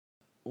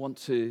want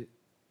to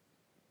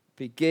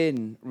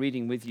begin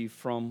reading with you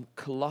from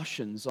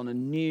Colossians on a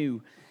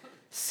new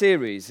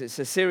series. It's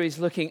a series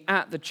looking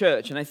at the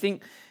church, and I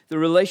think the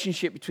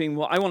relationship between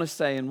what I want to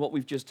say and what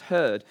we've just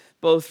heard,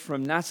 both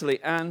from Natalie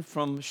and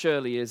from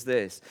Shirley, is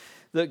this: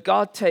 that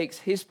God takes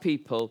his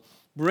people,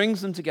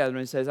 brings them together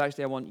and says,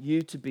 actually, I want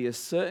you to be a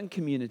certain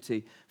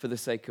community for the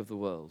sake of the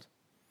world.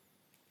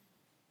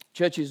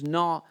 Church is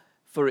not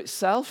for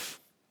itself,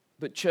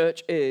 but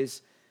church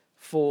is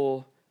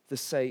for the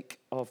sake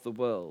of the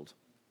world.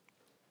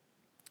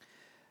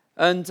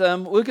 And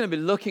we're going to be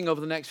looking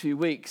over the next few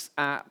weeks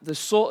at the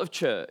sort of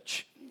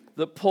church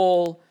that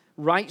Paul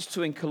writes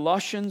to in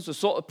Colossians, the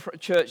sort of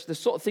church, the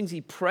sort of things he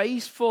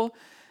prays for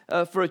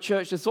a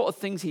church, the sort of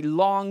things he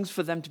longs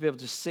for them to be able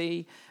to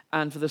see,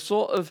 and for the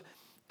sort of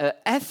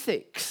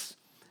ethics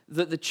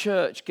that the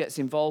church gets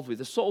involved with,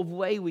 the sort of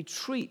way we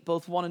treat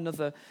both one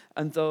another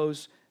and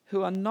those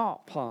who are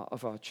not part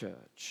of our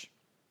church.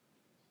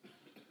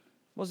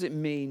 What does it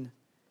mean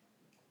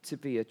to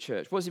be a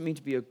church? What does it mean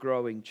to be a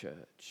growing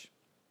church?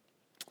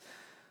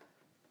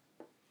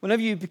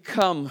 Whenever you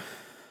become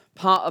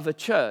part of a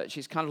church,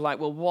 it's kind of like,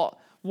 well,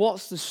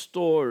 what's the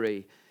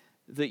story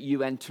that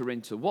you enter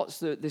into? What's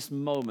this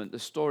moment, the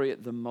story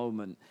at the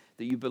moment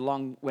that you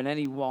belong when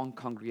any one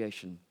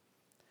congregation?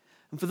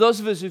 And for those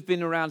of us who've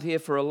been around here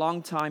for a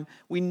long time,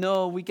 we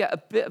know we get a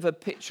bit of a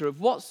picture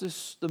of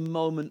what's the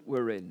moment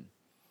we're in.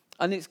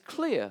 And it's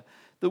clear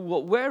that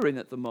what we're in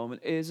at the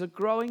moment is a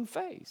growing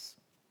phase.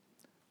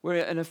 We're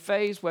in a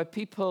phase where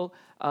people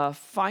are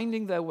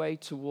finding their way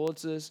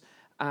towards us,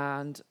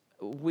 and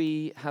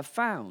we have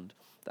found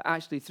that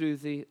actually through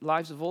the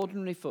lives of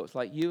ordinary folks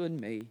like you and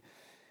me,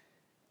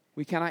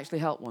 we can actually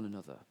help one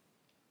another.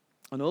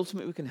 And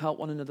ultimately we can help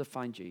one another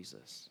find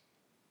Jesus.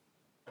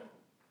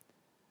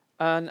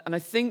 And I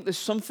think there's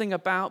something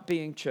about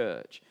being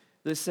church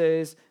that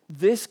says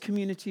this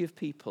community of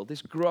people,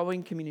 this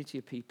growing community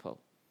of people,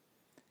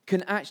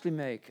 can actually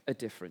make a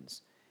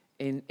difference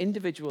in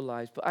individual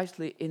lives, but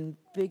actually in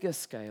bigger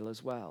scale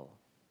as well.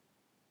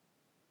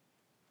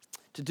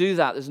 To do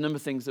that, there's a number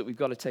of things that we've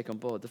got to take on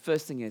board. The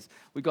first thing is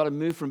we've got to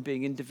move from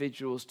being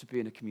individuals to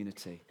being a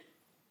community.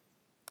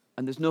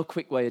 And there's no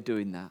quick way of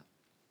doing that.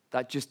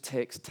 That just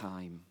takes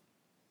time.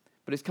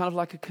 But it's kind of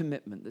like a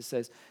commitment that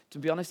says, to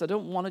be honest, I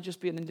don't want to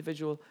just be an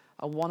individual.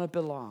 I want to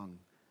belong.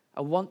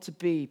 I want to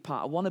be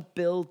part. I want to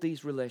build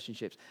these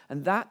relationships.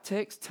 And that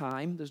takes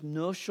time. There's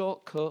no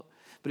shortcut.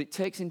 But it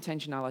takes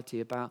intentionality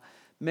about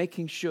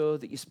making sure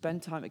that you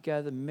spend time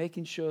together,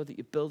 making sure that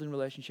you're building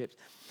relationships.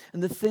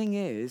 And the thing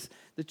is,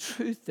 the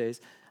truth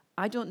is,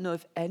 I don't know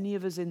if any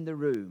of us in the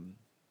room,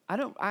 I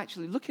don't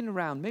actually, looking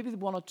around, maybe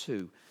one or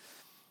two,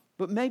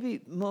 but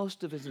maybe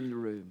most of us in the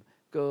room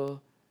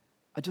go,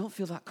 I don't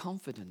feel that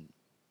confident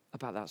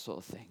about that sort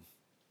of thing.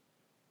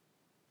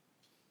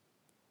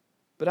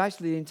 But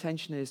actually the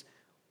intention is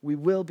we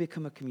will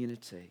become a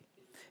community.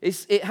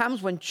 It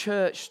happens when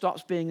church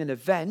stops being an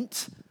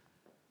event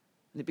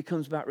and it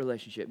becomes about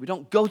relationship. We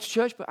don't go to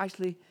church, but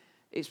actually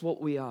it's what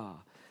we are.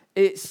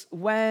 It's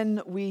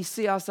when we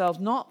see ourselves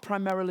not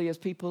primarily as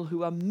people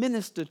who are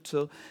ministered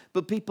to,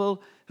 but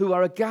people who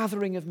are a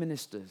gathering of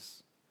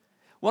ministers.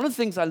 One of the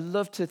things I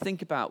love to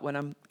think about when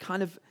I'm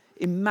kind of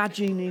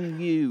imagining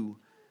you,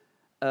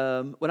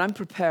 when I'm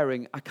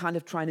preparing, I kind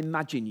of try and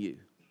imagine you,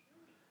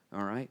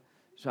 all right?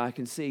 So I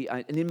can see,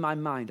 and in my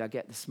mind, I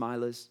get the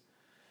smilers,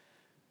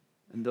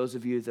 and those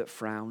of you that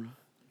frown,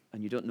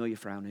 and you don't know you're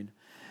frowning,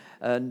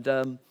 and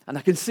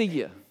I can see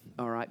you,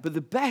 all right? But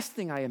the best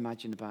thing I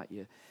imagine about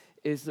you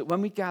is that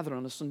when we gather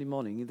on a Sunday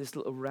morning in this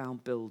little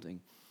round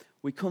building,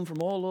 we come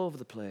from all over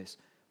the place,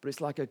 but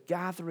it's like a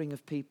gathering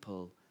of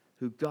people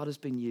who God has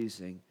been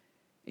using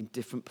in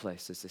different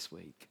places this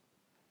week.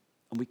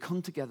 And we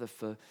come together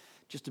for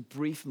just a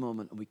brief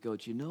moment and we go,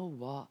 do you know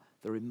what?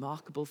 The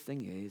remarkable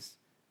thing is,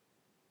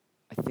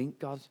 I think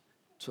God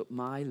took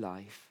my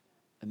life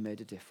and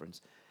made a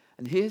difference.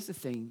 And here's the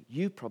thing,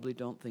 you probably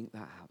don't think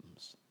that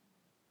happens.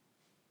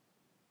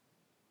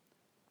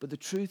 But the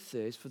truth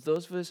is, for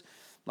those of us,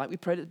 like we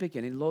prayed at the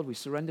beginning, Lord, we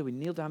surrender, we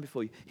kneel down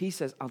before you. He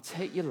says, I'll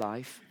take your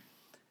life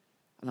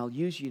and I'll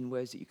use you in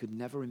ways that you could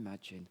never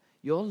imagine.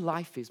 Your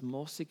life is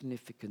more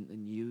significant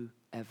than you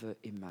ever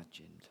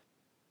imagined.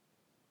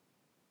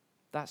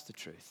 That's the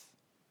truth.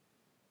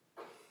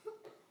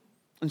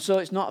 And so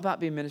it's not about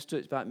being ministered,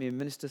 it's about being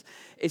ministers.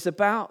 It's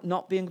about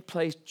not being a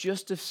place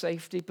just of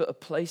safety, but a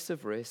place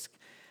of risk.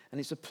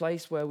 And it's a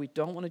place where we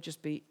don't want to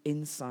just be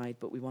inside,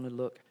 but we want to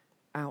look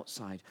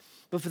outside.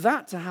 But for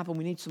that to happen,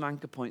 we need some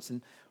anchor points.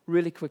 And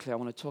really quickly, I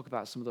want to talk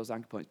about some of those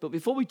anchor points. But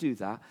before we do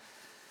that,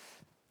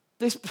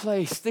 this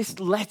place, this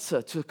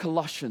letter to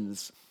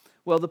Colossians,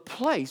 well, the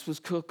place was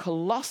called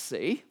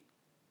Colossae.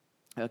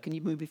 Can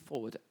you move me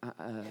forward,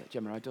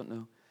 Gemma? I don't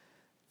know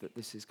that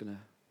this is going to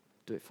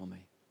do it for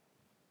me.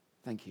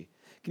 Thank you.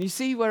 Can you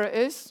see where it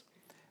is?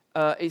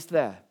 It's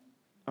there.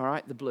 All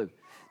right, the blue.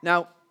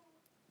 Now,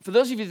 for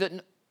those of you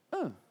that...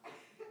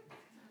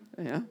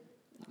 yeah.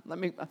 Let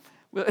me...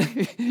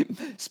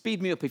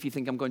 speed me up if you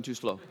think I'm going too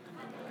slow.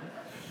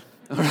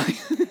 All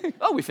right.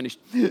 Oh, we finished.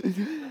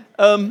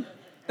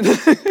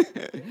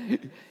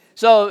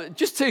 So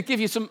just to give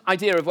you some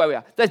idea of where we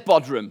are, there's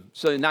Bodrum.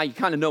 So now you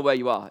kind of know where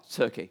you are,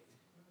 Turkey.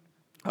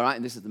 All right,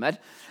 and this is the Med.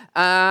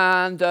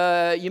 And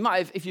you might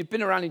have, if you've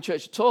been around in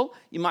church at all,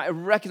 you might have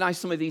recognized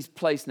some of these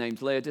place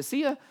names.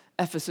 Laodicea,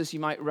 Ephesus, you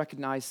might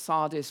recognize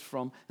Sardis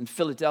and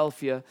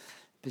Philadelphia,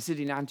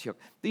 Pisidian Antioch.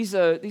 These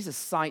are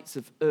sites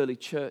of early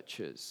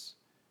churches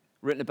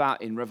written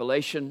about in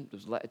Revelation.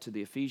 There's a letter to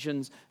the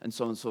Ephesians, and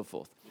so on and so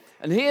forth.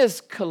 And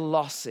here's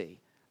Colossae,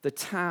 the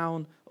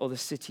town or the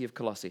city of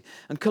Colossae.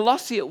 And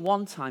Colossae at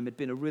one time had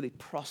been a really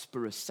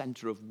prosperous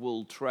center of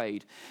wool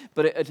trade,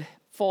 but it had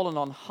fallen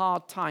on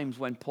hard times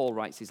when Paul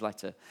writes his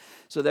letter.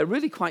 So they're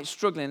really quite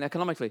struggling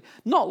economically,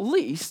 not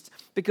least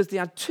because they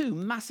had two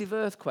massive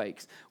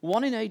earthquakes,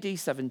 one in AD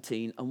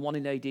 17 and one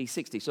in AD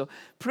 60. So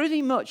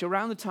pretty much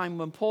around the time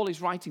when Paul is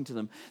writing to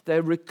them,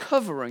 they're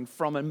recovering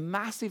from a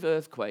massive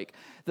earthquake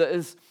that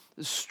has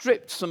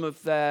stripped some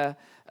of their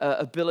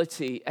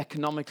ability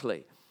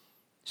economically.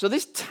 So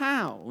this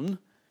town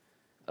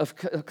of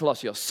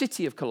Colossae, or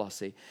city of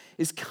Colossae,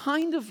 is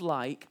kind of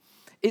like,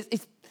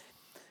 it's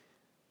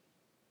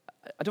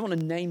I don't want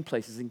to name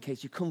places in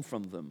case you come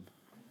from them,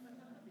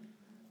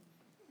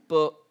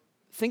 but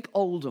think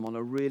Oldham on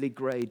a really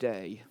grey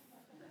day.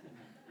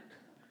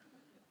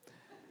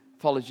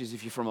 Apologies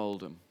if you're from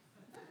Oldham.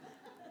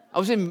 I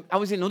was in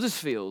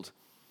Huddersfield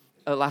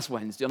last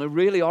Wednesday on a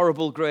really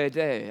horrible grey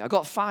day. I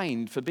got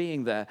fined for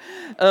being there.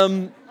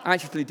 I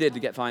actually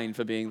did get fined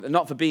for being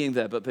not for being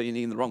there, but being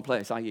in the wrong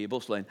place, i.e. a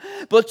bus lane.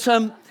 But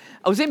I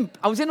was in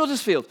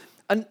Huddersfield,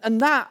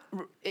 and that.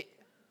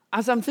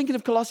 As I'm thinking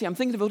of Colossae, I'm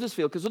thinking of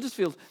Huddersfield, because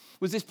Huddersfield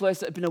was this place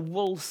that had been a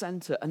wool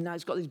centre, and now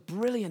it's got these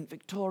brilliant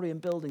Victorian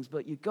buildings,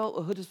 but you go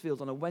to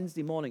Huddersfield on a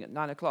Wednesday morning at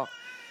 9 o'clock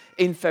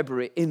in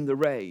February in the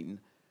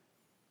rain,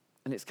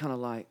 and it's kind of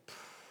like,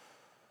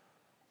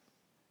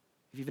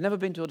 if you've never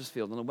been to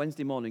Huddersfield on a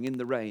Wednesday morning in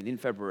the rain in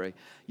February,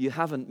 you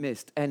haven't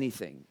missed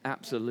anything,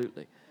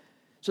 absolutely.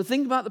 So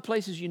think about the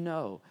places you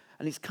know,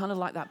 and it's kind of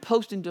like that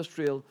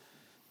post-industrial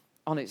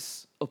on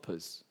its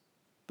uppers.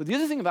 But the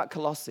other thing about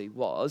Colossae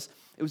was,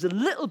 it was a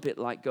little bit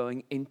like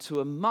going into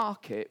a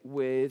market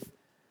with,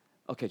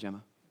 okay,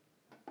 Gemma,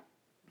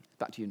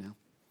 back to you now.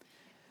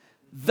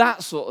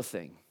 That sort of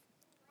thing.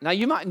 Now,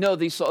 you might know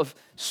these sort of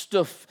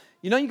stuff.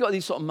 You know, you've got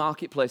these sort of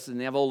marketplaces, and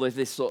they have all of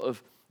this sort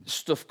of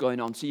stuff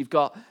going on. So you've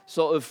got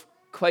sort of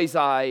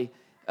quasi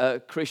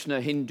Krishna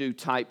Hindu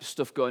type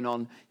stuff going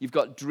on. You've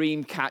got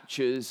dream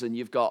catchers, and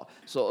you've got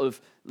sort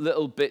of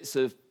little bits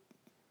of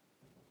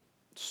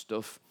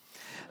stuff.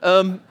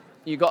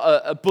 You've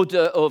got a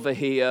Buddha over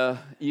here.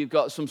 You've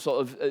got some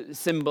sort of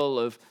symbol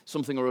of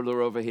something or other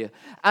over here.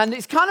 And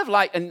it's kind of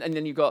like, and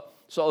then you've got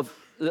sort of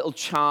little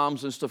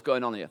charms and stuff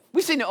going on here.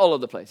 We've seen it all over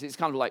the place. It's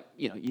kind of like,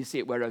 you see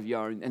it wherever you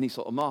are in any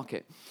sort of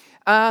market.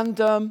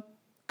 And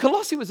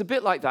Colossae was a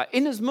bit like that,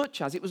 in as much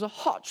as it was a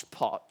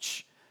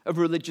hodgepodge of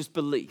religious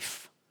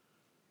belief.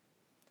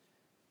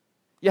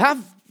 You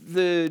have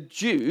the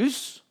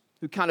Jews,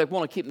 who kind of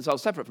want to keep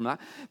themselves separate from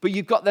that, but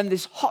you've got then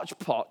this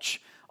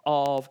hodgepodge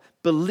of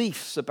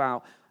beliefs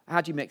about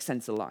how do you make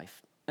sense of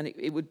life. And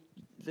they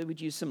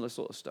would use similar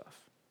sort of stuff.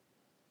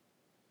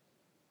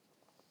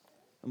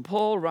 And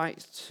Paul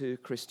writes to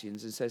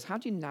Christians and says, how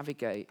do you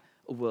navigate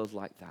a world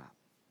like that?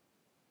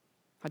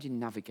 How do you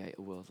navigate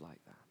a world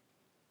like that?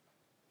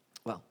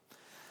 Well,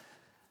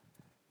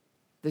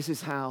 this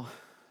is how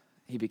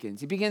he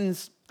begins. He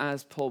begins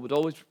as Paul would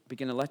always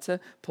begin a letter.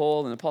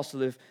 Paul, an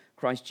apostle of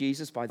Christ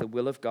Jesus, by the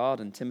will of God,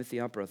 and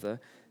Timothy, our brother,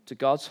 to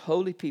God's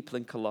holy people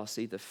in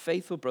Colossae, the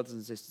faithful brothers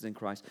and sisters in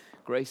Christ,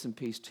 grace and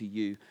peace to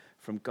you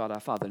from God our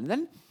Father.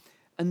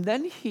 And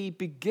then he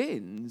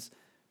begins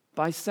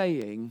by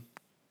saying,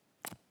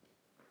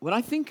 when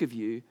I think of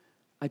you,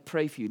 I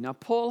pray for you. Now,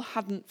 Paul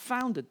hadn't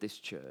founded this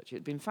church. It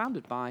had been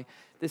founded by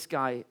this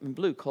guy in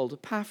blue called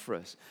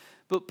Epaphras.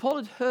 But Paul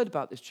had heard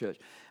about this church.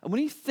 And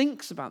when he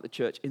thinks about the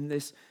church in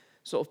this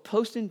sort of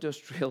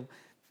post-industrial,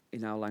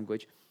 in our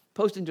language,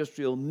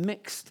 post-industrial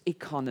mixed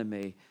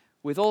economy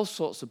with all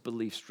sorts of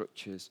belief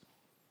structures,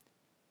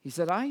 he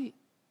said, I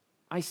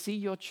see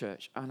your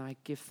church and I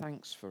give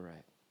thanks for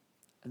it.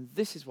 And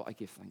this is what I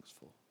give thanks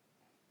for.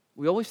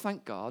 We always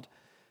thank God,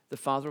 the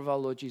Father of our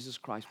Lord Jesus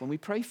Christ, when we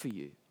pray for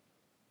you,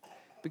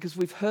 because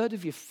we've heard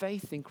of your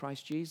faith in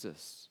Christ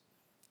Jesus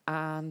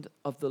and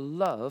of the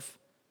love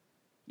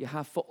you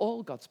have for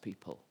all God's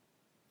people.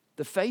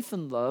 The faith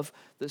and love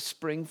that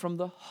spring from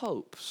the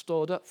hope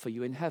stored up for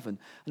you in heaven,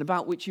 and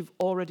about which you've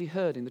already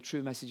heard in the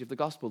true message of the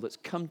gospel that's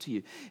come to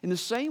you. In the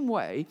same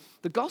way,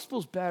 the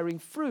gospel's bearing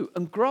fruit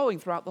and growing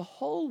throughout the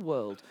whole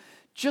world,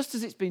 just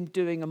as it's been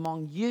doing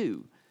among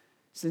you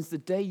since the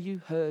day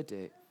you heard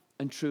it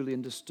and truly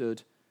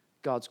understood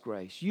God's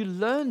grace. You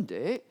learned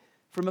it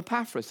from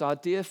Epaphras, our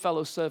dear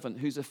fellow servant,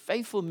 who's a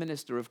faithful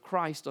minister of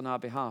Christ on our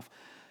behalf,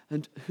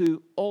 and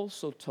who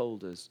also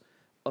told us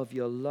of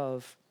your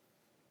love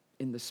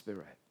in the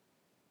Spirit.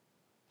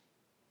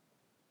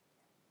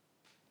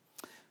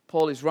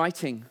 Paul is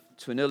writing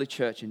to an early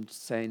church and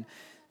saying,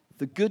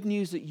 the good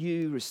news that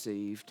you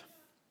received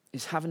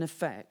is having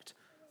effect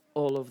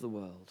all over the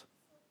world.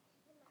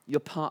 You're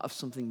part of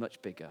something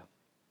much bigger.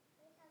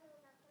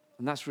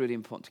 And that's really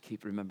important to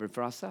keep remembering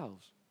for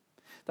ourselves.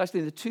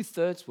 Actually, in the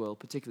 2/3 world,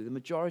 particularly the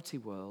majority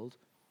world,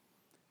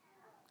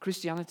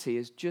 Christianity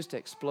is just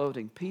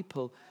exploding.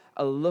 People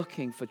are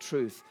looking for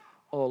truth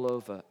all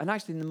over. And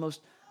actually, in the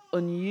most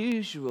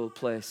unusual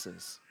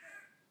places,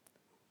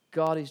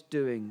 God is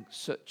doing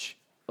such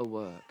a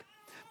work.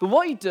 But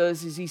what he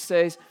does is he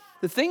says,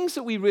 the things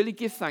that we really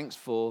give thanks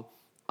for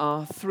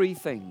are three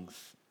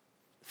things.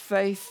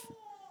 Faith,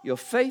 your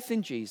faith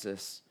in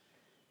Jesus,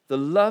 the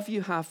love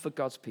you have for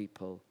God's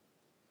people,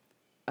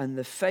 and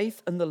the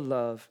faith and the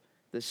love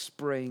that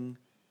spring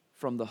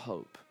from the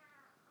hope.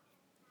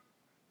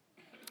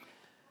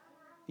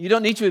 You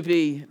don't need to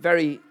be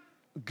very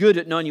good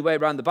at knowing your way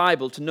around the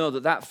Bible to know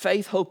that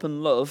faith, hope,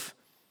 and love,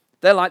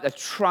 they're like the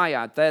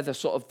triad. They're the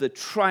sort of the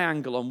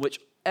triangle on which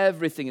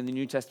everything in the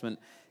New Testament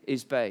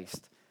is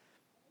based.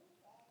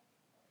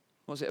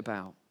 What's it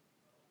about?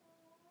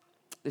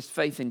 This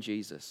faith in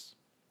Jesus.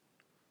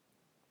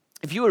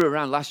 If you were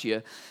around last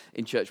year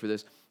in church with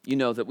us, you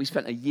know that we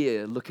spent a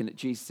year looking at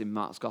Jesus in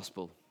Mark's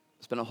Gospel.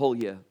 Spent a whole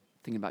year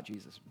thinking about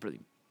Jesus.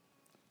 Brilliant.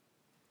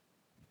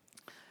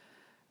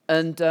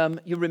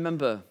 And you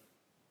remember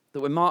that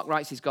when Mark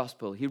writes his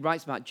Gospel, he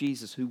writes about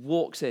Jesus who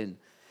walks in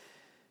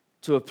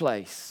to a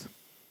place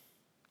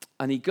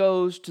and he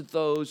goes to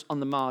those on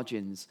the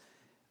margins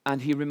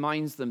and he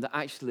reminds them that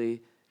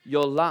actually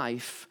your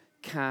life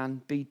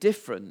can be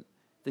different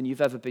than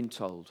you've ever been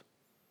told.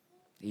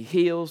 He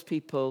heals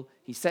people,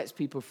 he sets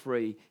people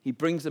free, he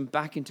brings them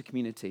back into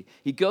community.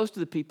 He goes to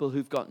the people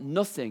who've got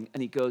nothing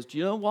and he goes, do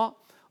you know what?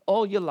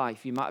 All your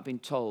life you might have been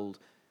told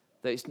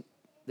that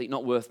you're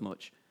not worth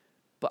much.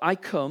 But I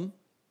come,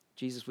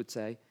 Jesus would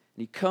say,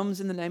 and he comes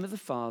in the name of the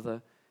Father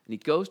and he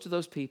goes to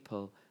those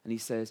people and he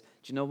says,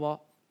 do you know what?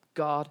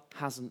 God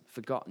hasn't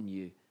forgotten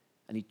you,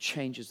 and he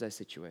changes their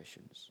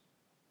situations.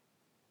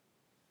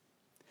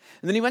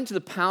 And then he went to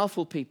the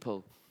powerful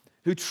people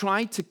who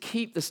tried to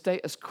keep the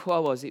status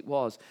quo as it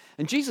was.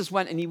 And Jesus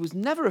went and he was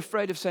never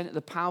afraid of saying to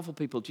the powerful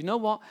people, do you know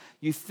what?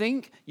 You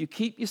think you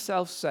keep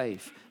yourself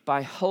safe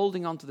by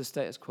holding on to the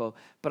status quo,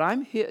 but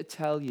I'm here to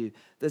tell you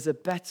there's a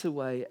better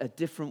way, a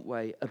different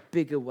way, a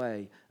bigger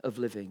way of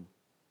living.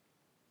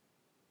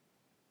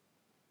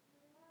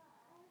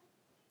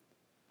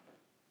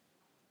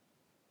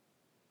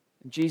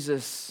 And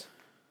Jesus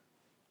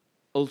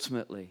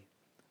ultimately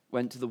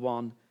went to the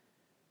one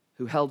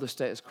who held the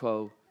status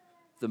quo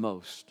the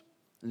most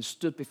and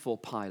stood before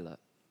Pilate,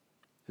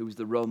 who was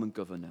the Roman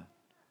governor.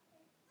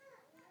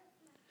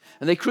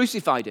 And they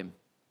crucified him.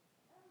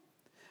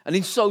 And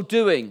in so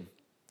doing,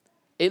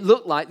 it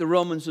looked like the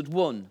Romans had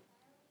won.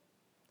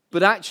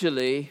 But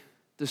actually,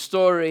 the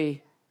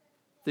story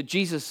that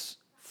Jesus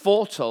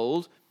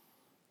foretold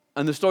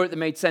and the story that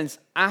made sense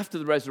after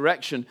the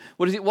resurrection,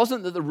 it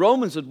wasn't that the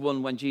Romans had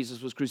won when Jesus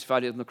was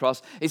crucified on the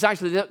cross. It's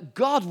actually that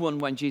God won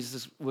when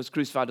Jesus was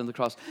crucified on the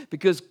cross,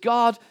 because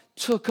God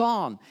took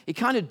on, he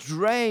kind of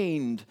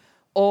drained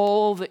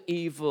all the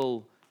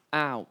evil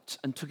out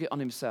and took it on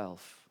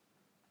himself.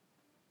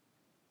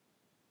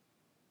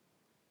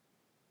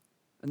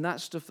 And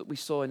that's stuff that we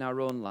saw in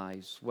our own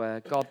lives,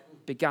 where God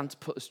began to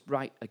put us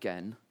right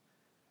again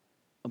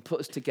and put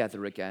us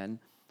together again,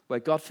 where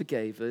God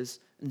forgave us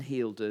and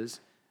healed us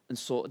and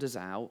sorted us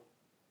out,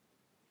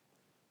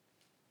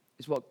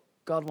 is what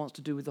God wants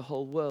to do with the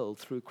whole world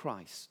through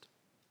Christ.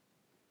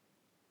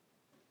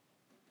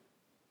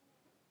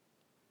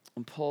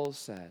 And Paul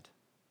said,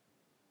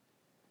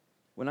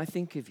 when I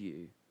think of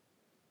you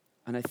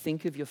and I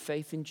think of your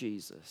faith in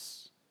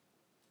Jesus,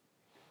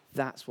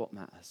 that's what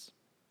matters.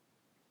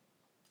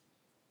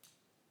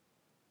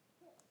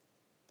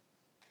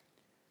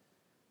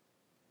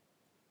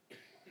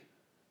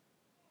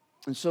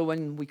 And so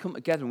when we come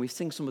together and we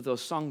sing some of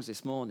those songs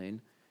this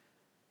morning,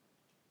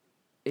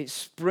 it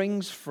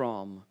springs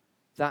from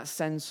that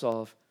sense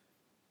of,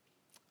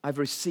 I've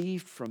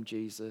received from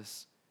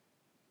Jesus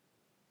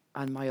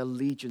and my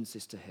allegiance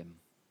is to him.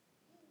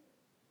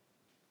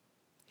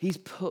 He's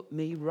put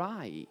me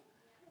right.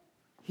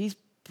 He's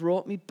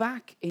brought me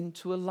back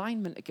into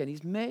alignment again.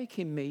 He's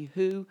making me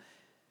who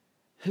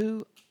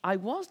I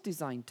was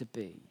designed to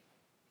be.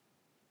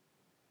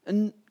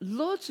 And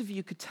loads of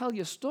you could tell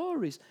your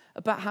stories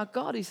about how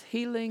God is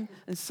healing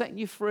and setting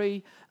you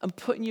free and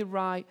putting you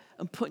right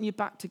and putting you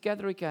back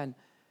together again.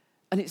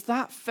 And it's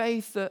that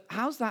faith that,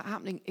 how's that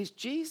happening? It's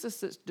Jesus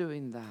that's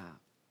doing that.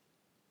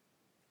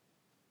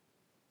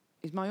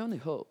 He's my only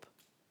hope.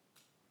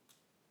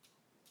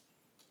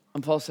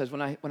 And Paul says,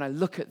 when I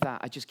look at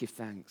that, I just give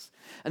thanks.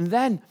 And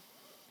then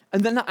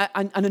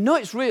I know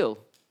it's real.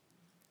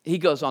 He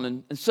goes on,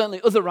 and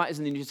certainly other writers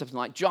in the New Testament,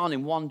 like John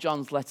in 1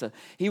 John's letter,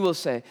 he will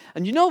say,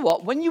 and you know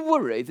what? When you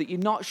worry that you're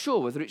not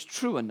sure whether it's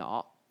true or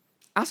not,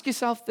 ask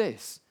yourself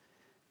this.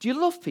 Do you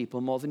love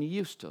people more than you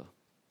used to?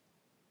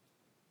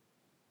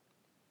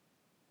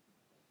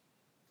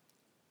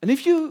 And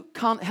if you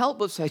can't help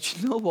but say, do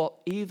you know what?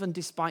 Even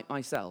despite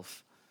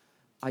myself,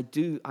 I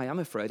am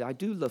afraid I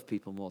do love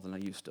people more than I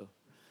used to.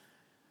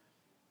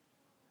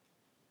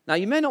 Now,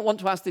 you may not want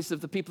to ask this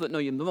of the people that know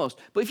you the most,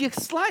 but if you're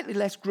slightly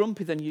less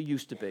grumpy than you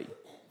used to be,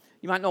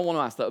 you might not want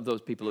to ask that of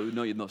those people who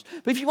know you the most.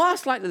 But if you are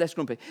slightly less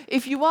grumpy,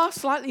 if you are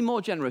slightly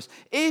more generous,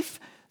 if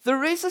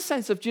there is a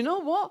sense of, do you know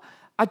what?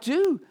 I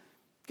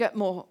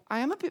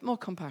am a bit more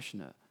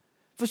compassionate.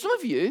 For some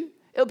of you,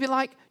 it'll be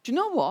like, do you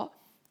know what?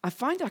 I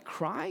find I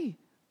cry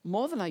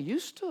more than I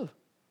used to.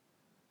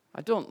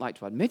 I don't like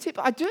to admit it,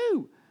 but I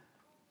do.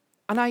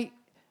 And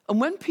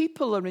when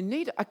people are in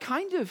need,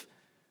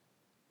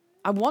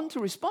 I want to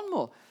respond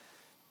more.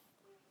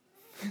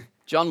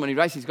 John, when he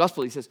writes his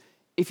gospel, he says,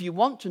 if you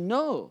want to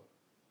know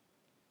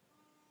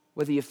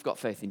whether you've got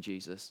faith in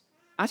Jesus,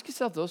 ask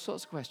yourself those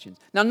sorts of questions.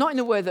 Now, not in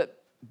a way that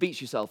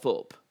beats yourself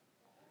up,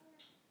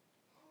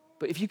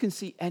 but if you can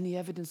see any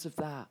evidence of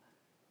that,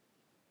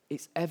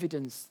 it's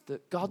evidence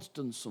that God's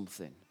done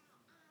something.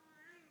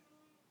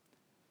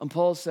 And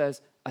Paul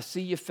says, I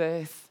see your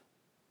faith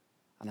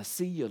and I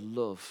see your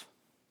love.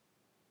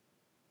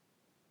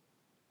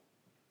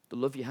 The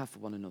love you have for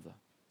one another.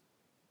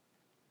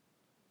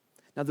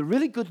 Now, the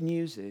really good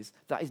news is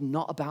that is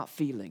not about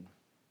feeling.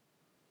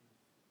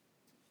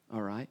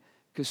 All right?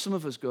 Because some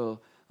of us go,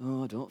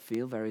 oh, I don't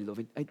feel very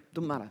loving. It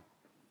doesn't matter.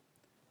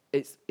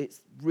 It's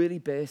really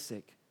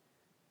basic.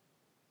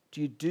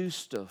 Do you do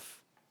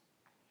stuff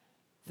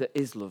that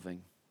is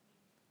loving?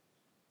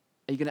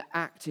 Are you going to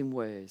act in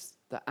ways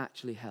that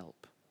actually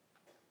help?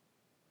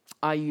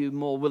 Are you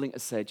more willing to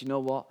say, do you know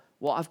what?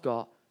 What I've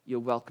got, you're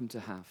welcome to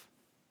have.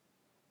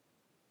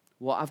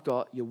 What I've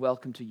got, you're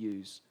welcome to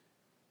use.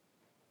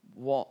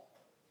 What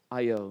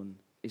I own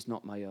is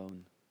not my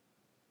own.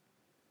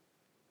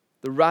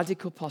 The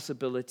radical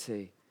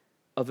possibility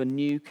of a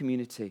new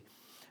community.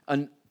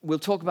 And we'll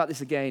talk about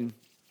this again,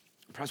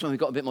 perhaps when we've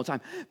got a bit more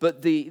time.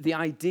 But the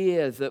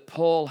idea that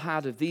Paul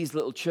had of these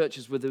little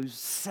churches with those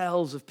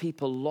cells of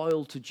people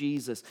loyal to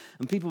Jesus,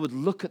 and people would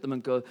look at them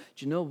and go, do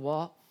you know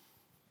what?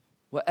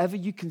 Whatever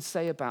you can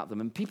say about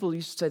them, and people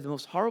used to say the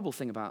most horrible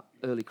thing about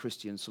early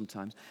Christians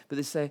sometimes, but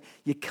they say,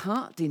 you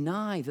can't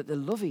deny that they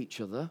love each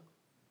other.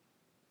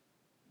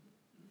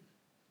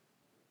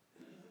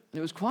 And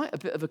it was quite a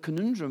bit of a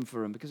conundrum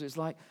for them, because it's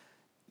like,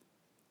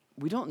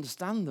 we don't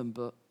understand them,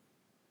 but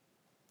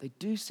they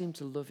do seem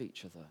to love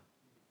each other.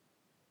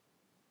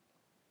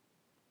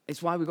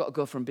 It's why we've got to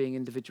go from being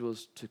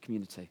individuals to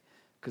community,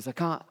 because I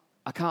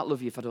can't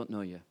love you if I don't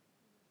know you.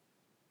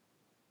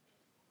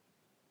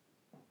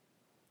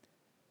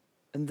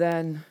 And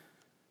then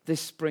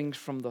this springs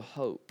from the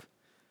hope.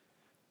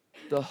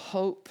 The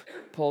hope,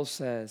 Paul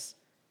says,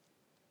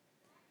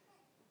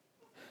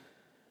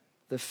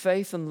 the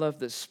faith and love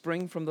that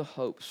spring from the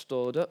hope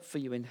stored up for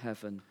you in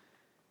heaven,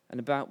 and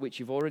about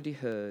which you've already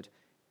heard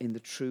in the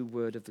true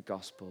word of the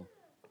gospel.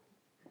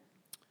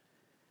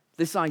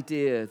 This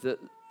idea that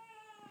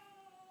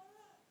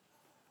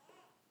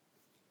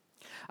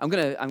I'm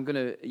going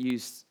to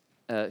use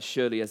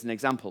Shirley as an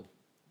example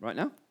right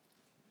now.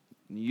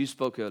 You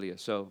spoke earlier,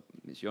 so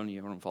it's only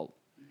your own fault.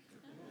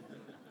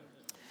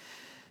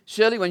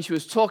 Shirley, when she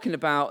was talking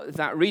about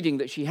that reading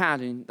that she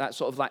had in that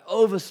sort of like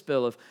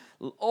overspill of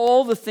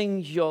all the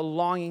things you're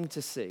longing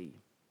to see,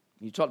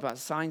 you talked about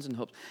signs and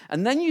hopes,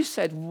 and then you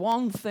said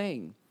one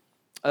thing,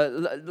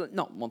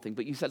 not one thing,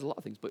 but you said a lot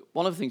of things, but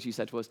one of the things you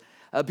said was,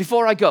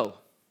 before I go,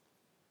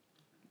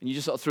 and you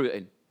just sort of threw it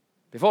in,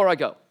 before I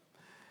go,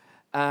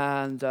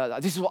 and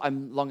this is what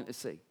I'm longing to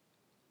see.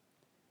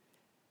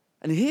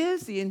 And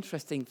here's the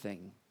interesting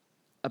thing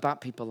about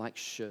people like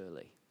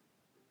Shirley.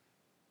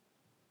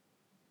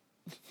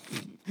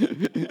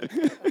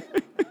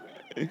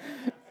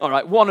 All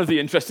right, one of the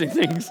interesting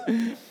things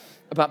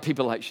about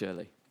people like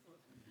Shirley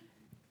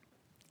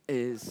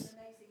is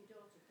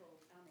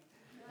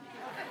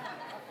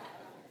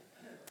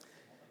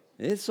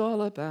it's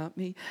all about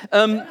me.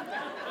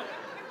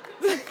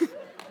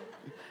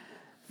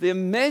 The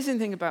amazing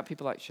thing about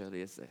people like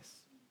Shirley is this.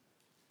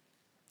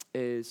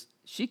 Is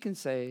she can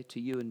say to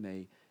you and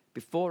me,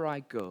 before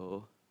I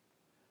go,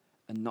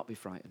 and not be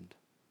frightened.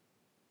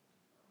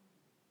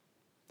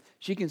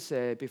 She can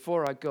say,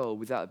 before I go,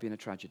 without it being a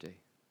tragedy.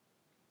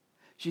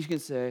 She can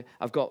say,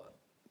 I've got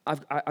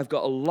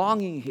a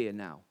longing here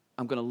now.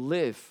 I'm going to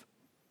live.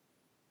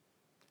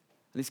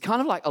 And it's kind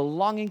of like a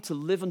longing to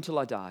live until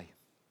I die.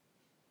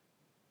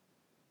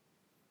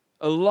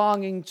 A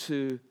longing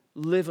to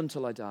live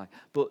until I die.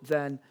 But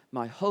then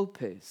my hope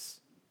is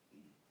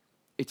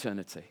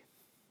eternity.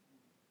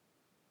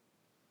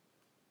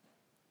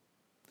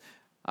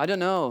 I don't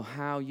know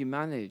how you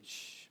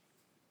manage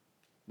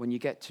when you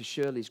get to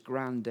Shirley's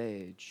grand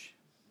age.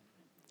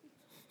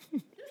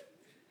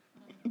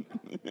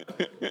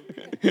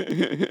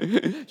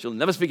 She'll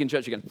never speak in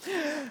church again.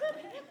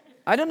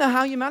 I don't know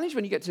how you manage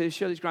when you get to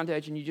Shirley's grand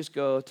age and you just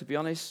go, to be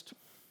honest,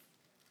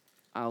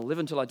 I'll live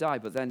until I die,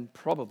 but then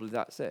probably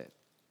that's it.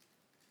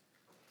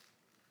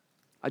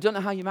 I don't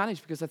know how you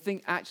manage, because I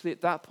think actually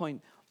at that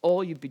point,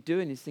 all you'd be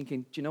doing is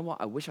thinking, do you know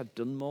what? I wish I'd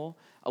done more.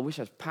 I wish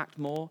I'd packed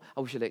more.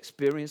 I wish I'd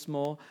experienced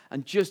more.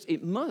 And just,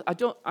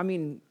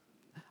 I'm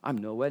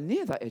nowhere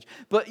near that age.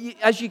 But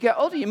as you get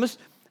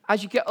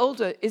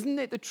older, isn't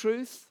it the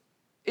truth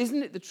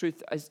Isn't it the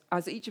truth,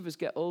 as each of us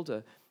get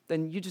older,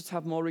 then you just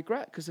have more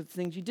regret because of the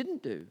things you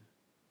didn't do?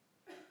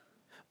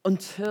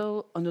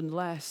 Until and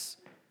unless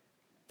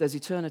there's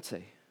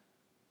eternity.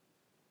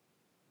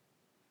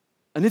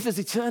 And if there's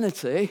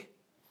eternity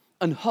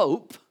and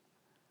hope,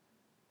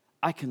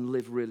 I can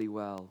live really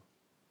well.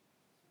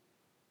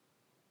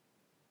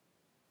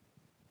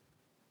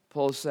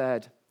 Paul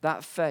said,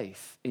 that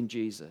faith in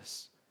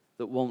Jesus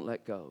that won't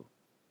let go,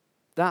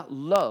 that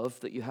love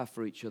that you have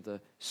for each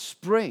other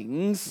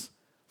springs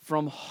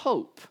from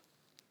hope.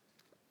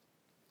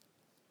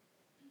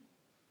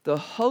 The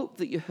hope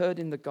that you heard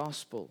in the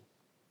gospel.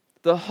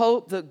 The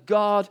hope that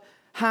God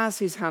has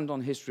his hand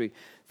on history.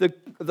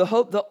 The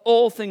hope that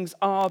all things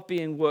are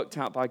being worked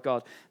out by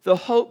God. The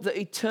hope that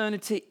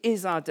eternity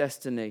is our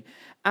destiny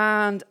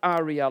and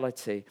our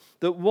reality.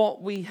 That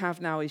what we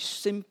have now is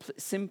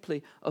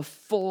simply a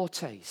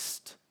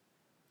foretaste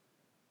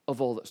of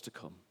all that's to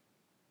come.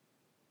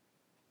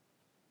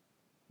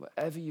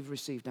 Whatever you've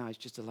received now is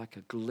just like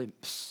a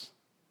glimpse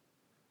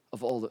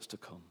of all that's to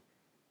come.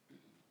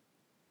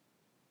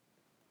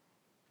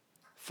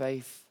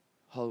 Faith,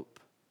 hope,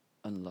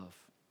 and love.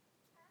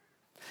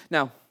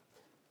 Now,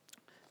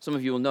 some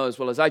of you will know as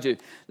well as I do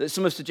that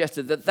some have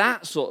suggested that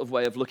that sort of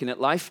way of looking at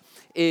life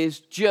is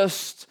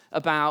just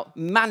about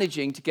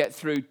managing to get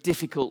through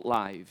difficult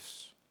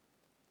lives.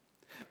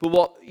 But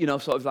what,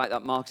 sort of like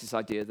that Marxist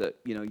idea that,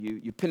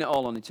 you pin it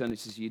all on eternity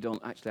so you don't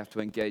actually have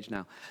to engage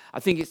now. I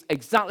think it's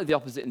exactly the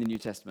opposite in the New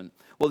Testament.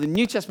 What the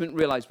New Testament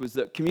realized was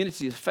that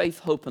community is faith,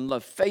 hope, and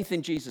love. Faith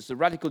in Jesus, the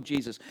radical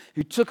Jesus,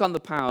 who took on the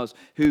powers,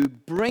 who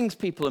brings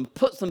people and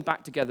puts them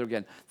back together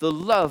again. The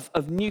love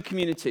of new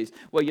communities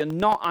where you're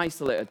not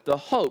isolated. The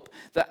hope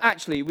that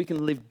actually we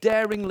can live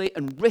daringly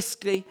and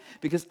risky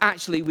because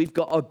actually we've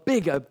got a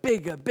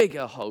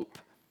bigger hope.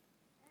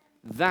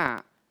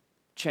 That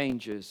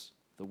changes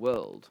the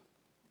world.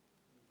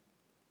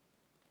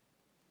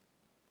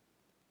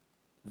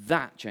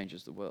 That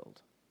changes the world.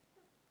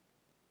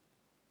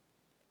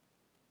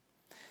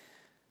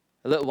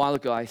 A little while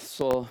ago, I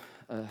saw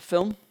a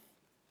film,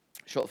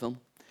 short film,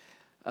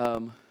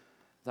 that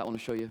I want to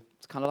show you.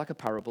 It's kind of like a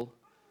parable.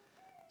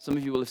 Some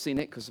of you will have seen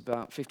it because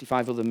about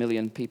 55 other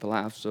million people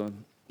have, so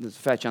there's a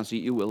fair chance that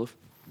you will have.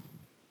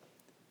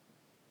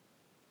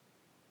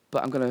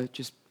 But I'm going to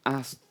just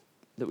ask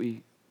that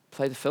we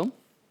play the film.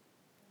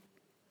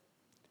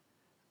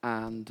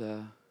 And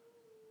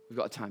we've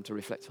got time to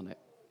reflect on it.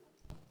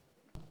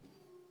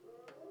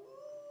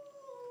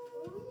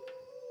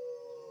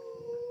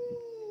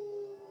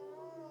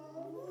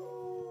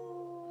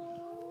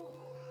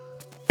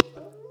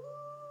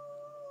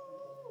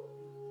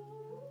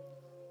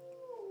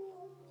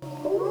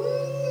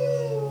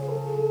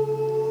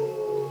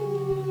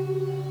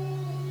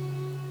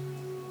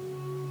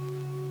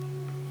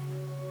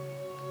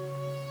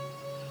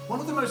 One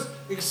of the most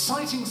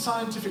exciting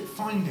scientific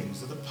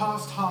findings of the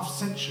past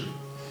half-century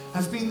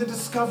has been the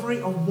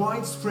discovery of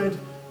widespread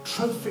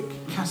trophic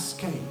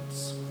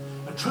cascades.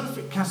 A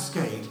trophic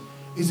cascade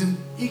is an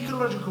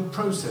ecological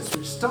process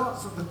which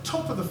starts at the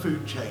top of the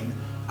food chain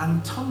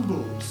and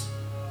tumbles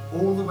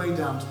all the way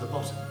down to the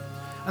bottom.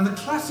 And the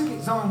classic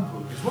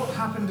example is what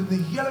happened in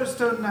the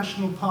Yellowstone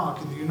National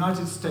Park in the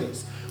United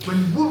States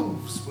when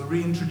wolves were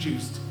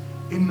reintroduced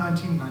in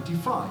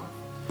 1995.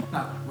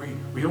 Now,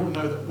 we all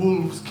know that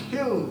wolves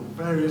kill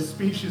various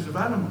species of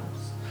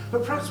animals,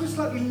 but perhaps we're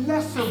slightly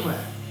less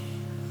aware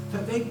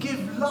that they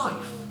give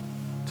life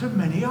to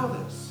many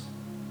others.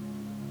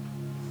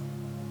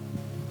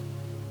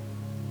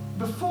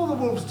 Before the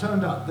wolves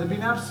turned up, they'd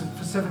been absent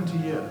for 70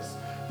 years,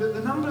 but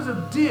the numbers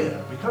of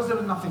deer, because there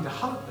was nothing to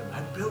hunt them,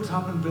 had built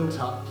up and built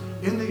up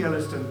in the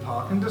Yellowstone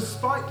Park, and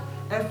despite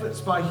efforts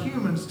by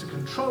humans to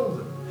control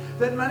them,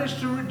 they'd managed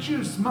to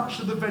reduce much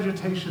of the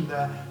vegetation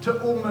there to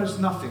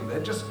almost nothing.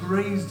 They'd just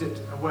grazed it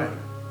away.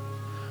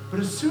 But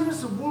as soon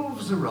as the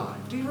wolves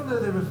arrived, even though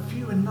they were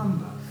few in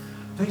number,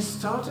 they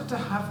started to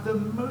have the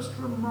most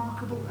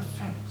remarkable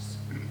effects.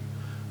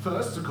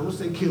 First, of course,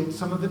 they killed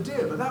some of the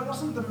deer, but that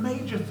wasn't the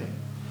major thing.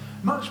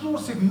 Much more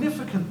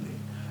significantly,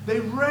 they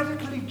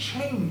radically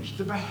changed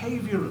the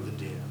behavior of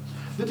the deer.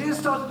 The deer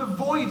started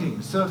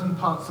avoiding certain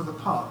parts of the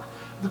park,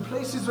 the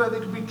places where they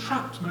could be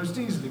trapped most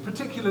easily,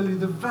 particularly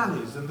the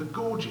valleys and the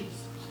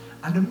gorges.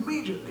 And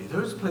immediately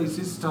those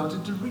places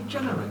started to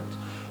regenerate.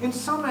 In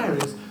some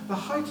areas, the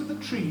height of the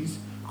trees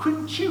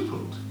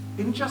quintupled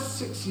in just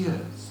 6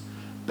 years.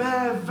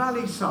 Bare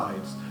valley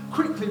sides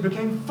quickly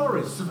became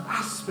forests of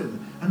aspen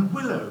and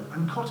willow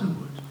and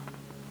cottonwood.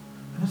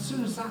 And as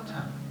soon as that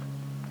happened,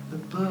 the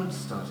birds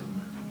started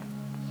moving.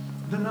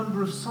 The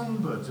number of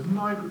songbirds, of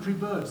migratory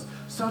birds,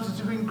 started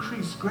to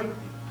increase greatly.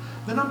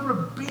 The number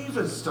of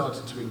beavers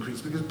started to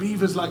increase because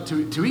beavers like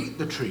to eat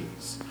the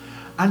trees.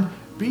 And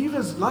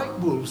beavers, like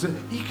wolves, are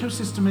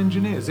ecosystem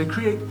engineers. They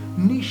create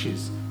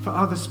niches for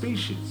other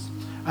species.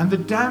 And the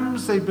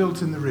dams they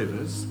built in the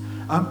rivers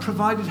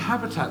provided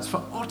habitats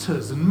for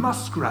otters and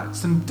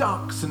muskrats and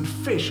ducks and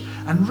fish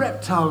and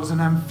reptiles and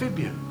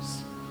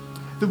amphibians.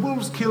 The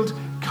wolves killed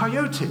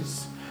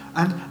coyotes,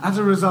 and as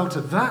a result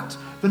of that,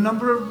 the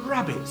number of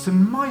rabbits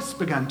and mice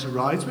began to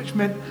rise, which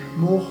meant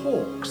more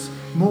hawks,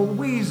 more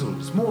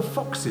weasels, more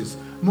foxes,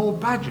 more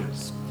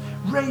badgers.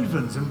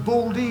 Ravens and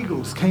bald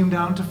eagles came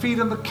down to feed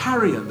on the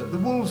carrion that the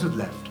wolves had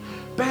left.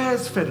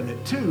 Bears fed on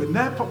it too, and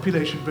their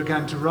population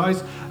began to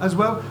rise as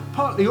well,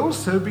 partly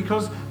also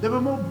because there were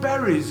more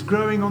berries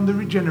growing on the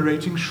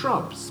regenerating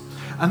shrubs.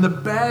 And the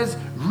bears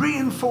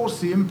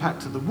reinforced the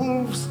impact of the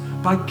wolves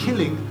by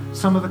killing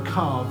some of the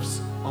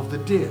calves of the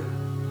deer.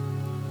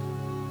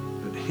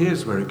 But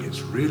here's where it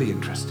gets really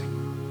interesting.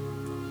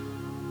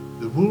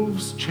 The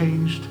wolves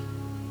changed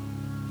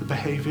the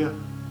behavior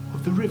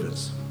of the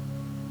rivers.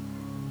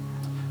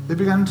 They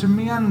began to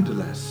meander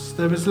less.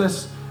 There was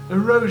less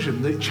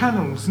erosion. The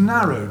channels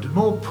narrowed.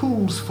 More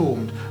pools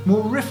formed.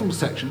 More riffle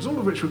sections, all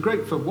of which were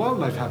great for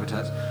wildlife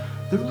habitats.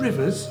 The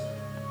rivers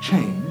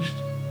changed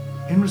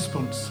in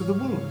response to the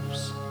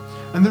wolves.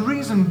 And the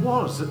reason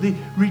was that the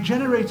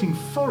regenerating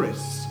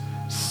forests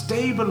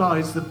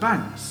stabilized the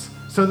banks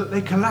so that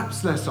they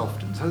collapsed less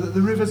often, so that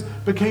the rivers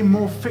became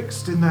more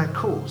fixed in their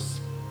course.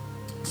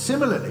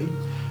 Similarly,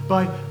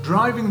 by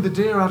driving the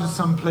deer out of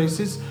some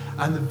places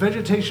and the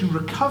vegetation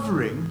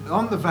recovering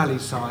on the valley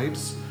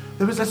sides,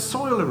 there was less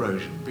soil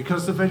erosion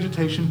because the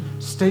vegetation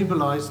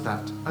stabilized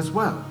that as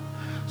well.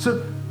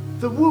 So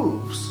the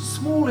wolves,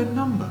 small in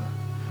number,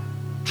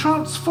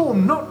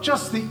 transformed not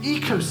just the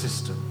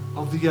ecosystem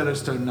of the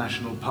Yellowstone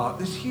National Park,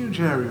 this huge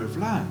area of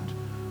land,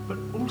 but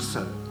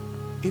also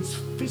its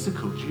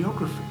physical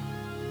geography.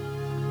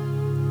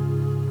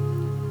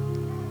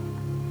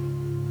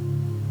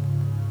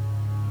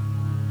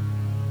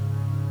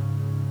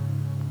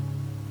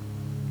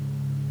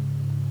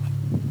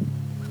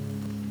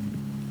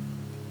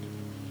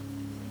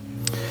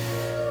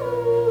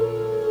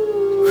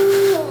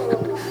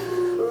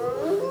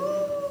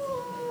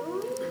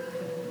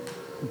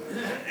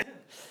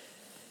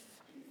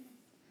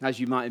 As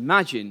you might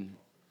imagine,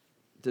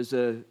 there's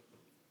a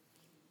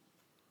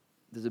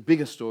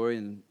bigger story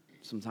and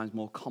sometimes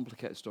more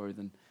complicated story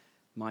than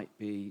might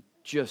be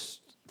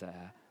just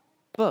there.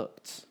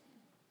 But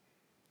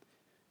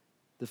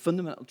the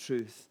fundamental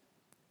truth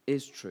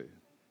is true.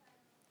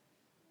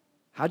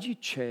 How do you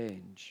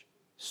change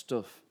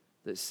stuff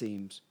that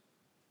seems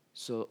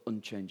so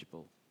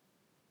unchangeable?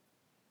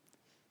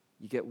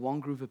 You get one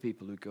group of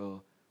people who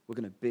go, we're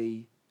going to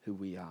be who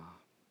we are.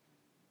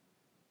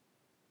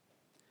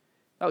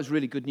 That was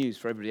really good news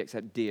for everybody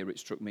except deer. It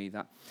struck me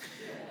that.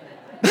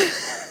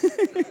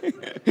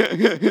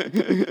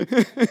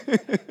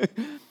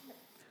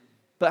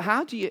 But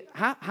how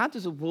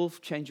does a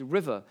wolf change a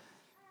river?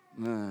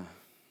 If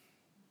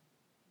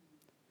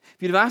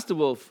you'd have asked a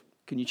wolf,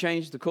 can you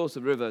change the course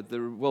of the river?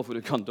 The wolf would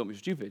have gone, don't be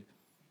stupid.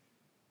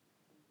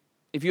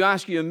 If you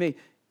ask you and me,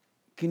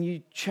 can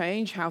you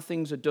change how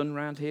things are done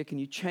around here? Can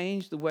you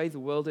change the way the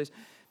world is?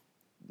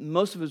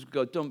 Most of us would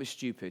go, don't be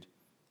stupid.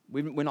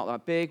 We're not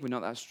that big, we're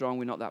not that strong,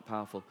 we're not that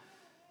powerful.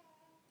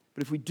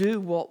 But if we do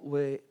what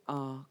we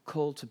are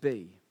called to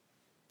be,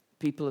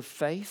 people of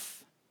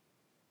faith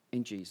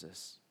in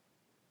Jesus,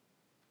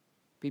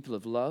 people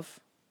of love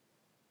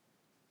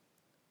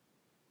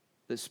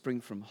that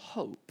spring from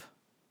hope,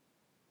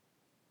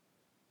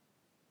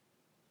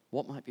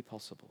 what might be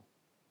possible?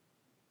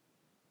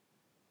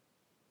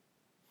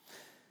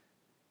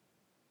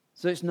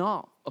 So it's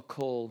not a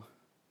call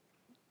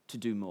to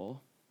do more.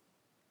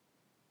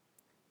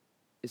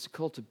 It's a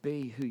call to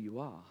be who you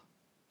are.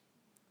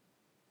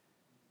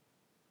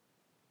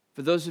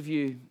 For those of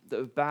you that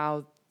have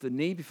bowed the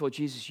knee before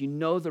Jesus, you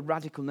know the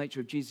radical nature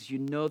of Jesus. You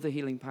know the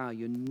healing power.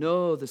 You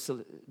know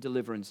the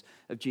deliverance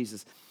of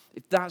Jesus.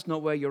 If that's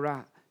not where you're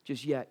at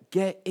just yet,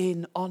 get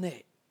in on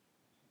it.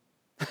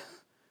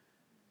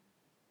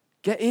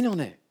 Get in on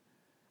it.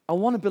 I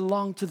want to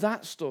belong to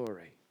that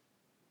story.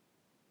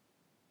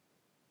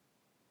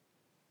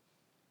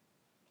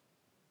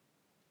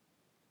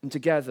 And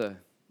together,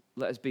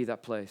 let us be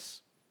that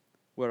place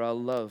where our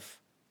love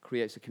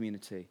creates a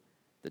community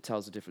that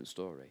tells a different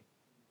story.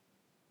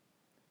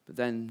 But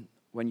then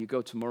when you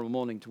go tomorrow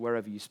morning to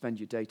wherever you spend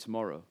your day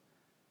tomorrow,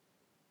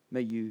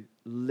 may you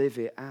live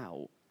it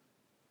out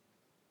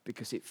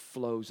because it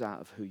flows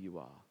out of who you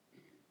are.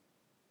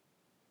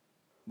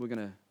 We're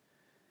going to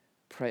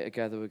pray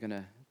together. We're going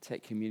to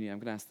take communion. I'm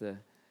going to ask the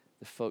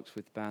folks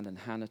with band and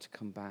Hannah to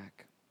come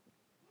back,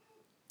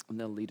 and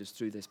they'll lead us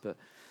through this. But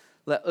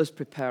let us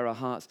prepare our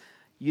hearts.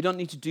 You don't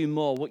need to do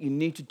more. What you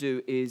need to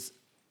do is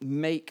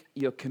make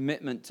your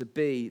commitment to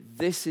be,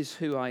 this is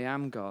who I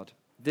am, God.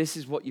 This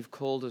is what you've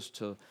called us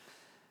to.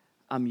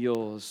 I'm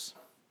yours.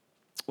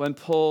 When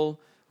Paul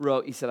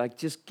wrote, he said, I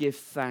just give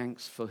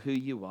thanks for who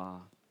you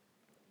are.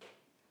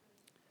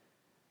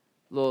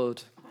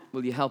 Lord,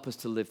 will you help us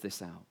to live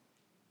this out?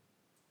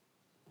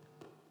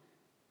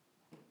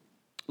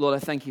 Lord, I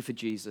thank you for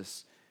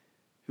Jesus,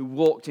 who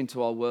walked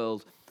into our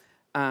world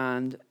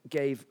and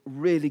gave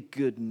really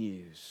good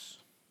news.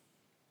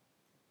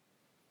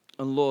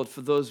 And Lord,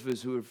 for those of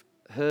us who have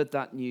heard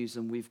that news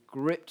and we've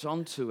gripped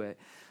onto it,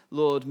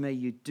 Lord, may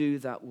you do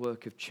that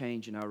work of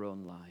change in our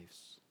own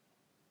lives.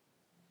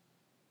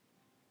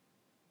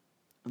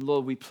 And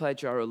Lord, we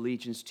pledge our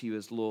allegiance to you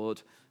as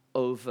Lord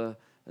over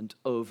and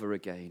over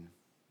again.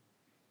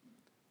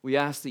 We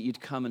ask that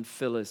you'd come and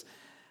fill us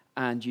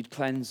and you'd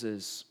cleanse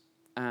us.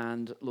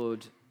 And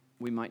Lord,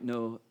 we might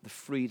know the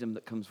freedom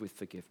that comes with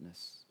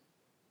forgiveness.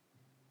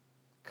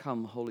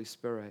 Come, Holy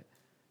Spirit,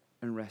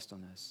 and rest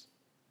on us.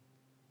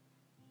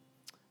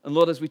 And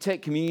Lord, as we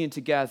take communion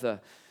together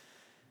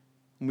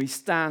and we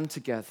stand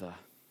together,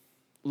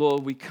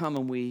 Lord, we come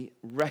and we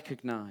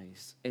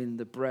recognize in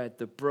the bread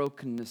the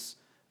brokenness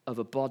of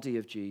a body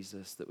of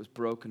Jesus that was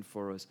broken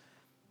for us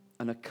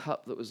and a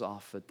cup that was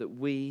offered that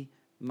we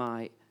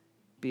might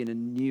be in a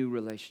new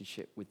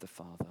relationship with the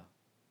Father.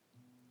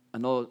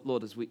 And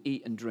Lord, as we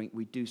eat and drink,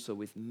 we do so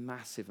with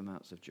massive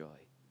amounts of joy.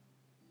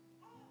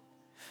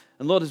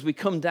 And Lord, as we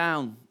come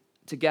down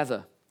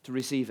together to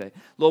receive it,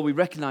 Lord, we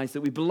recognize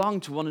that we belong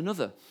to one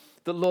another.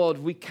 That, Lord,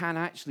 we can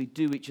actually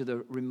do each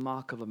other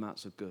remarkable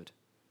amounts of good.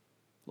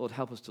 Lord,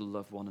 help us to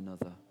love one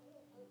another.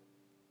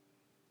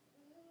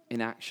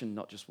 In action,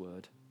 not just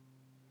word.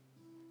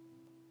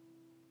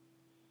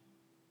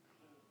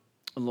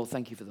 And Lord,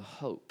 thank you for the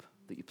hope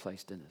that you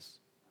placed in us.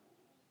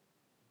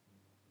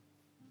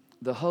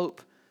 The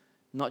hope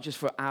not just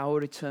for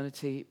our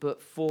eternity,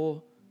 but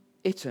for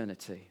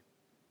eternity.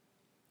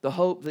 The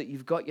hope that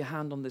you've got your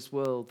hand on this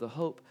world. The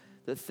hope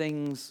that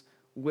things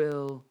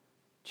will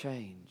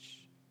change.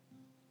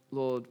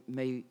 Lord,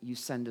 may you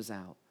send us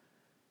out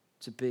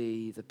to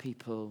be the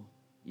people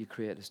you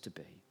create us to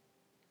be.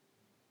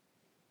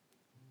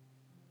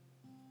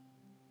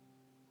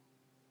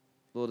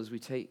 Lord, as we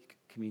take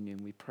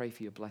communion, we pray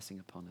for your blessing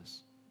upon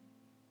us.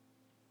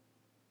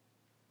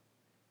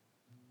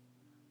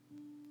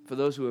 For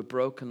those who are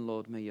broken,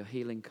 Lord, may your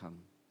healing come.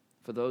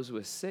 For those who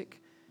are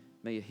sick,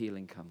 may your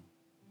healing come.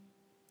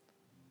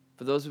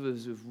 For those of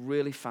us who've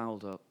really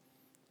fouled up,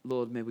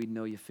 Lord, may we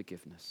know your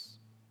forgiveness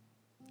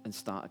and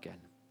start again.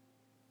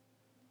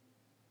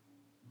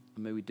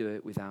 And may we do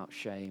it without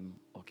shame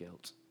or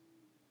guilt.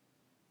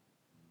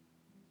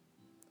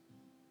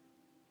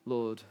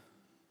 Lord,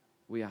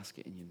 we ask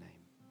it in your name.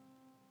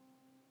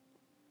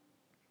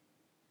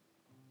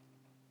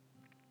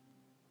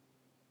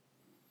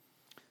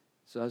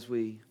 So as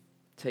we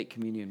take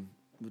communion,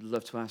 we'd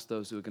love to ask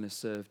those who are going to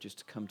serve just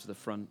to come to the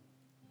front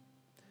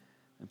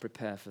and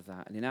prepare for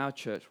that. And in our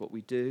church, what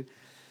we do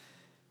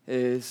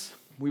is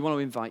we want to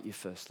invite you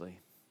firstly.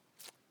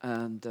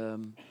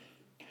 And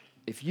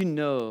if you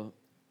know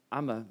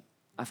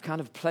I've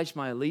kind of pledged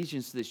my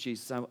allegiance to this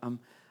Jesus, I'm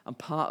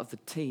part of the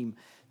team,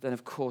 then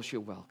of course you're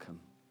welcome.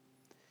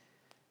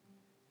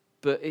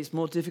 But it's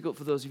more difficult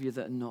for those of you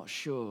that are not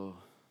sure.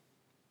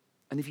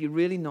 And if you're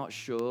really not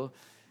sure,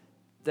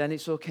 then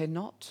it's okay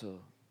not to.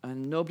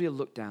 And nobody will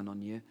look down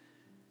on you.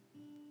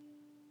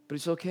 But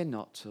it's okay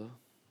not to.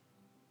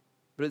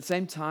 But at the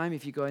same time,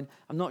 if you're going,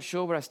 I'm not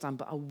sure where I stand,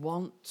 but I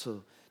want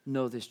to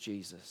know this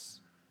Jesus,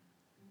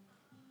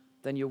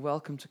 then you're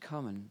welcome to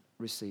come and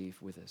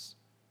receive with us.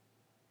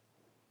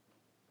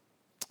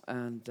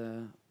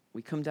 And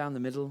we come down the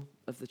middle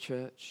of the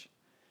church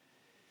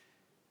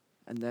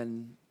and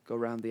then go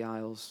around the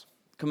aisles.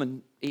 Come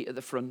and eat at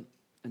the front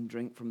and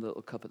drink from the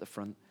little cup at the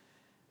front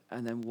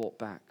and then walk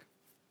back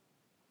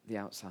the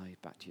outside,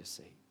 back to your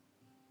seat.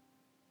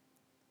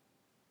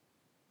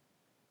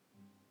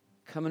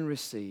 Come and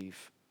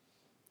receive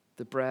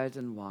the bread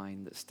and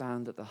wine that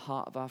stand at the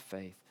heart of our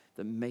faith,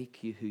 that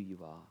make you who you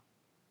are.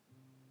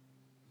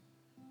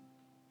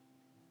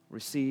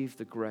 Receive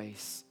the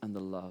grace and the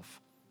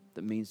love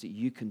that means that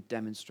you can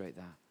demonstrate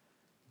that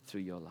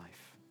through your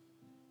life.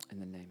 In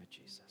the name of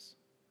Jesus.